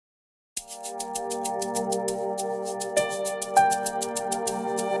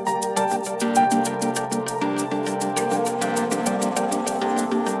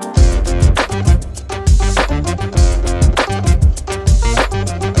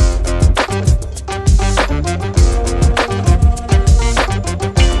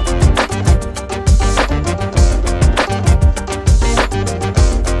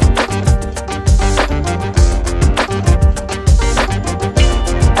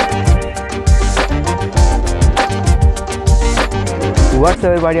What's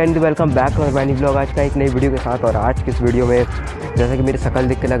everybody and welcome back to my blog. आज का एक नई वीडियो के साथ। और आज की इस वीडियो में जैसा कि मेरी शक्ल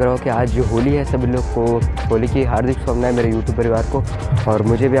देख के लग रहा हो कि आज जो होली है, सभी लोग को होली की हार्दिक शुभकामनाएं मेरे यूट्यूब परिवार को। और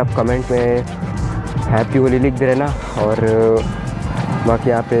मुझे भी आप कमेंट में हैप्पी होली लिख दे रहना। और बाकी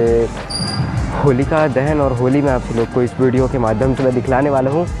यहाँ पे होली का दहन और होली में आप लोग को इस वीडियो के माध्यम से मैं दिखलाने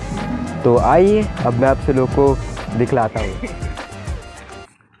वाला हूँ। तो आइए अब मैं आप लोग को दिखलाता हूँ।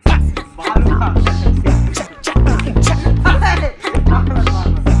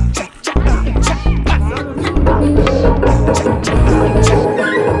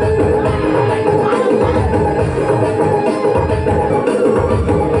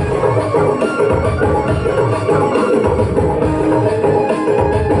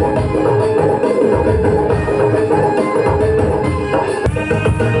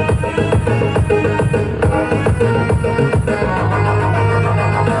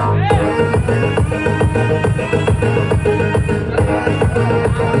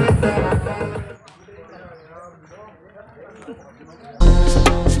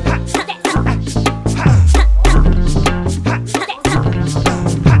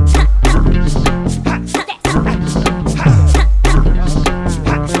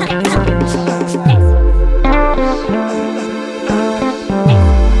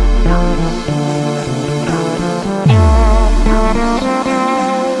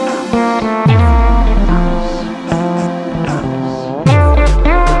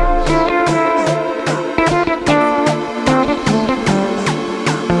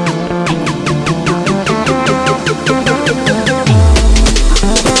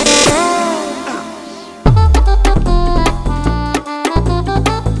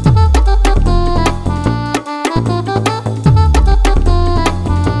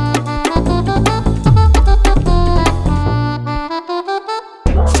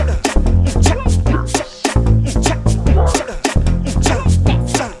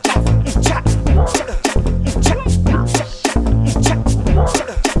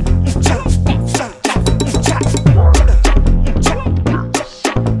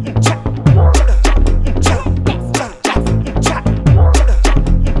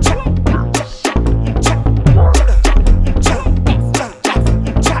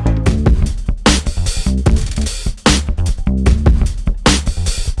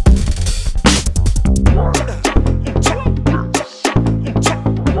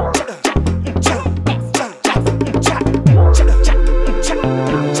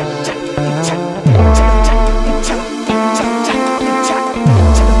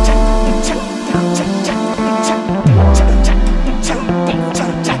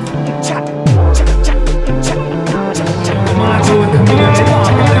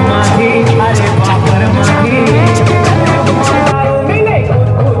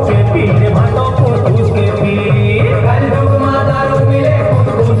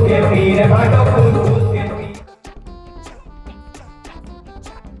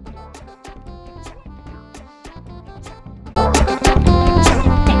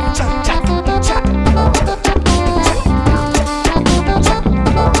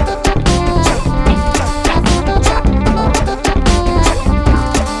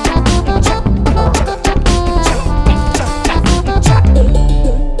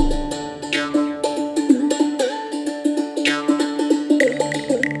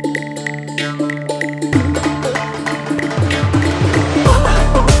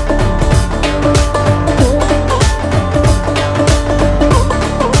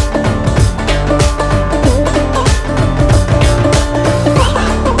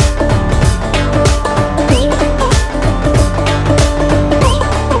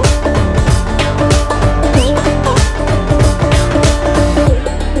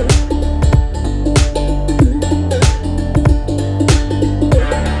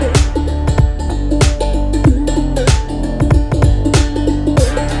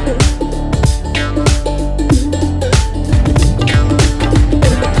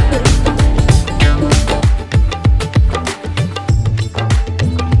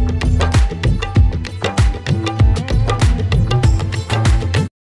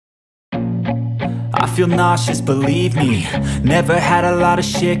 feel nauseous, believe me. Never had a lot of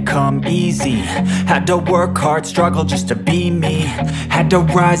shit come easy. Had to work hard, struggle just to be me. Had to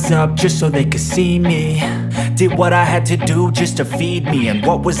rise up just so they could see me. Did what I had to do just to feed me, and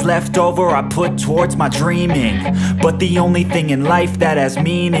what was left over I put towards my dreaming. But the only thing in life that has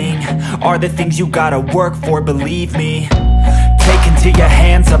meaning are the things you gotta work for, believe me. Take into your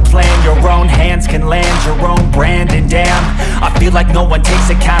hands a plan, your own hands can land your own brand. And damn, I feel like no one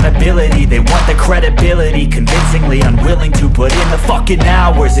takes accountability. They want the credibility, convincingly unwilling to put in the fucking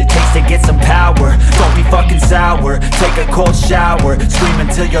hours it takes to get some power. Don't be fucking sour, take a cold shower. Scream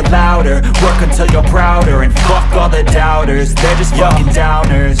until you're louder, work until you're prouder. And fuck all the doubters, they're just fucking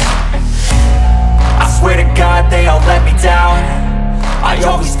downers. I swear to God they all let me down. I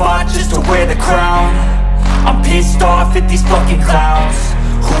always fought just to wear the crown. I'm pissed off at these fucking clowns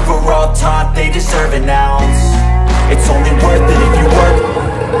who were all taught they deserve an ounce. It's only worth it if you work.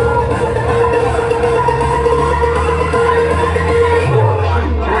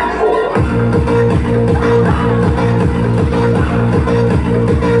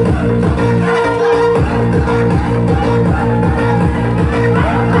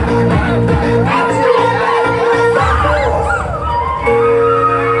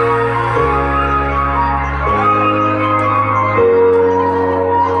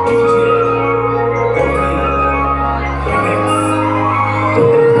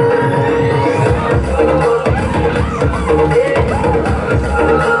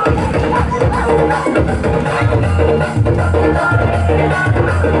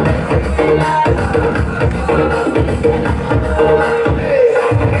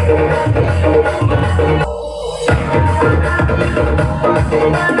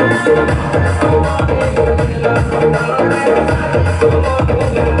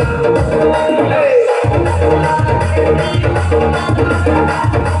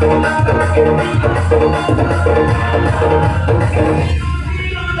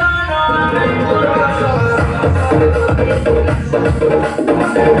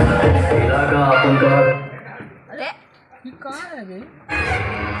 अरे ये कहाँ है भाई?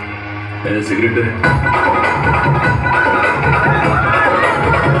 Cigarette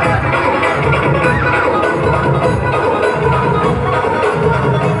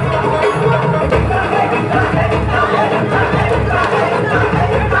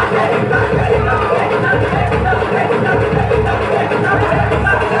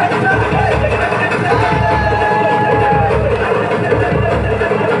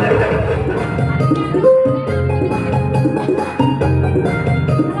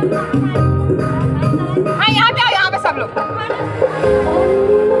हाँ यहाँ पे सब लोग।